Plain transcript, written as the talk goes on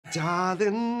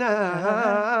Darling,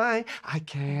 I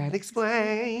can't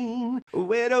explain.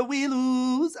 Where do we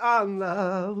lose our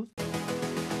love?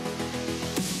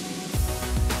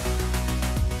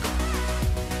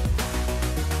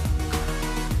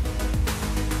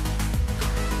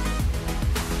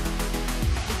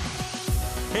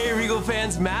 Hey Regal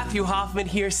fans, Matthew Hoffman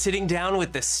here, sitting down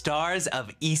with the stars of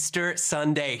Easter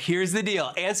Sunday. Here's the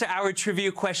deal. Answer our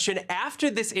trivia question after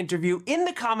this interview in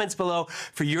the comments below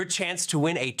for your chance to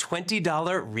win a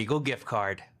 $20 Regal gift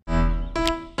card.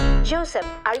 Joseph,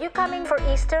 are you coming for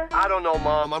Easter? I don't know,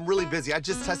 Mom. I'm really busy. I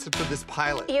just tested for this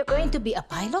pilot. You're going to be a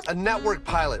pilot? A network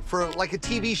pilot for like a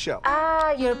TV show.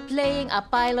 Ah, you're playing a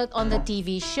pilot on the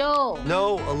TV show.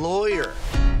 No, a lawyer.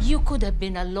 You could have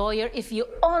been a lawyer if you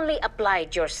only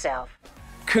applied yourself.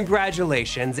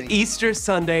 Congratulations. Easter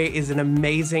Sunday is an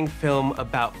amazing film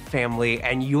about family,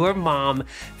 and your mom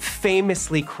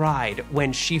famously cried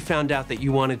when she found out that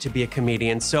you wanted to be a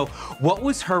comedian. So what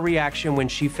was her reaction when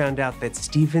she found out that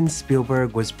Steven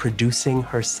Spielberg was producing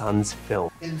her son's film?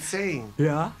 Insane.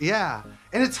 Yeah? Yeah.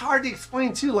 And it's hard to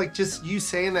explain too, like just you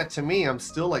saying that to me, I'm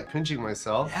still like pinching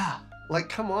myself. Yeah. Like,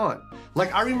 come on.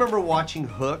 Like, I remember watching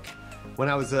Hook when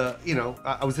I was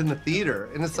I was in the theater,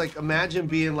 and it's like, imagine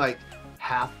being like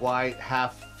half white,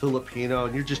 half Filipino,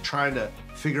 and you're just trying to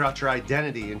figure out your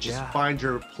identity and just find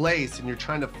your place, and you're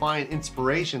trying to find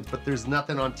inspirations, but there's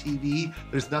nothing on TV,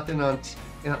 there's nothing on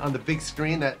the big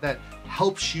screen that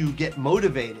helps you get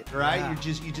motivated, right? Yeah.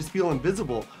 You just feel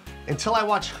invisible. Until I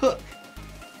watched Hook.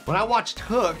 When I watched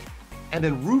Hook, and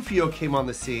then Rufio came on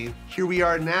the scene, here we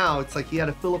are now. It's like he had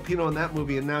a Filipino in that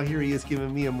movie, and now here he is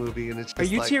giving me a movie, and it's just Are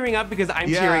you like, tearing up? Because I'm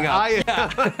tearing up. I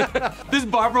am. This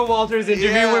Barbara Walters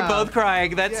interview, we're both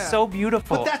crying. That's so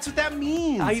beautiful. But that's what that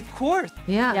means. Of course.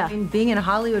 Yeah, I mean, being in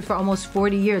Hollywood for almost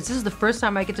 40 years, this is the first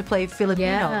time I get to play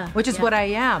Filipino, which is what I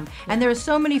am. And there are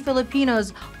so many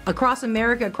Filipinos across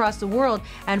America, across the world,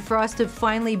 and for us to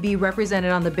finally be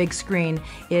represented on the big screen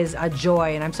is a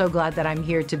joy, and I'm so glad that I'm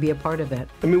here to be a part of it.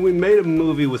 I mean, we made a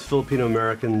movie with Filipino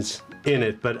Americans in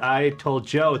it, but I told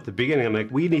Joe at the beginning, I'm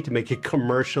like, we need to make a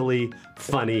commercially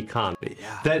funny comedy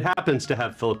that happens to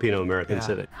have Filipino Americans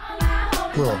in it.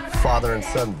 Little father and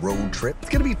son road trip.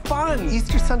 It's gonna be fun.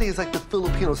 Easter Sunday is like the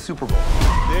Filipino Super Bowl.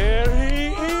 There he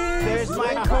is. There's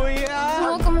my kuya.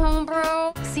 Welcome home,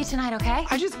 bro. See you tonight, okay?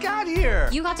 I just got here.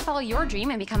 You got to follow your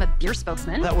dream and become a beer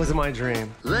spokesman. That wasn't my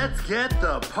dream. Let's get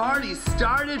the party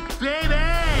started, baby!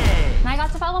 And I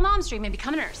got to follow mom's dream and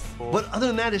become a nurse. But other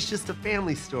than that, it's just a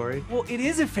family story. Well, it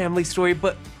is a family story,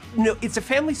 but no, it's a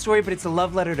family story, but it's a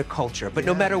love letter to culture. But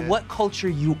no matter what culture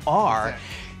you are,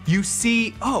 you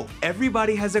see, oh,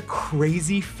 everybody has a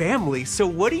crazy family. So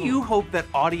what do you hope that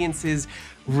audiences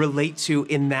relate to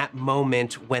in that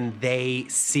moment when they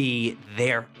see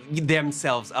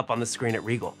themselves up on the screen at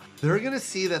Regal? They're gonna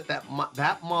see that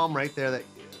mom right there,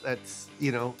 that's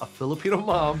a Filipino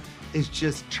mom, is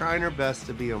just trying her best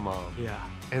to be a mom. Yeah.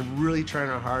 And really trying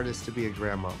her hardest to be a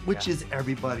grandma, which is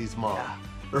everybody's mom. Yeah.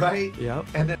 Right? Yep.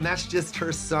 And then that's just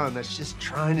her son that's just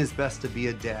trying his best to be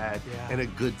a dad and a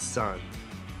good son.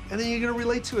 And then you're gonna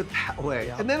relate to it that way.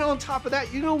 Yep. And then on top of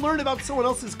that, you're gonna learn about someone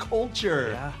else's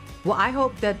culture. Yeah. Well, I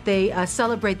hope that they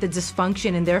celebrate the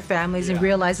dysfunction in their families and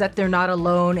realize that they're not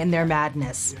alone in their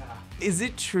madness. Is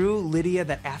it true, Lydia,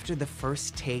 that after the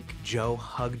first take, Joe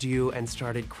hugged you and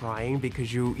started crying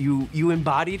because you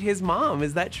embodied his mom?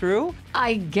 Is that true?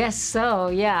 I guess so,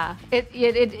 yeah. It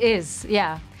is,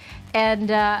 yeah. And,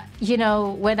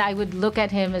 when I would look at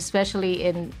him, especially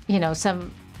in,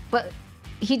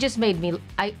 he just made me,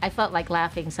 I felt like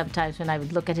laughing sometimes when I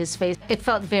would look at his face. It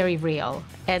felt very real.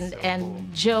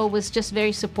 And Joe was just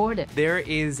very supportive. There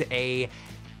is a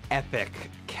epic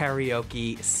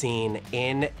karaoke scene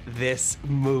in this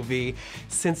movie.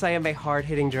 Since I am a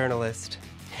hard-hitting journalist,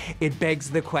 it begs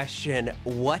the question,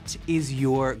 what is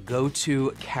your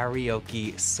go-to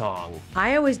karaoke song?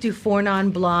 I always do Four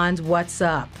Non-Blondes, What's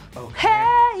Up? Okay.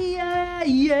 Hey, yeah,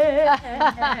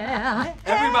 yeah.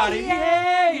 Everybody,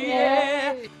 yeah,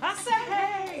 yeah. I say,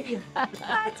 hey,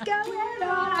 what's going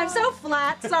on? I'm so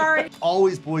flat, sorry.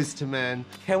 Always Boys to Men.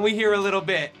 Can we hear a little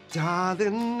bit?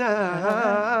 Darling,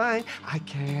 I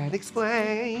can't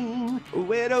explain.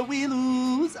 Where do we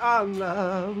lose our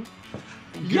love?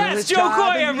 Yes, Jo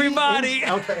Koy, everybody!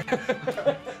 Okay.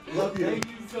 Love you. Thank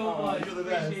you so much. You're the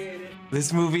best. Appreciate it.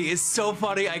 This movie is so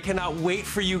funny. I cannot wait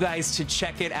for you guys to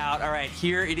check it out. All right,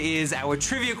 here it is, our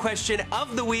trivia question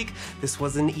of the week. This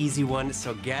was an easy one,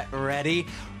 so get ready.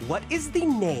 What is the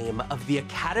name of the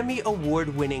Academy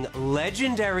Award-winning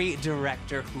legendary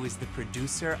director who is the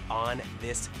producer on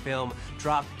this film?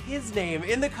 Drop his name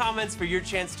in the comments for your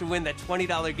chance to win that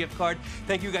 $20 gift card.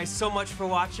 Thank you guys so much for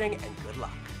watching, and good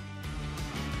luck.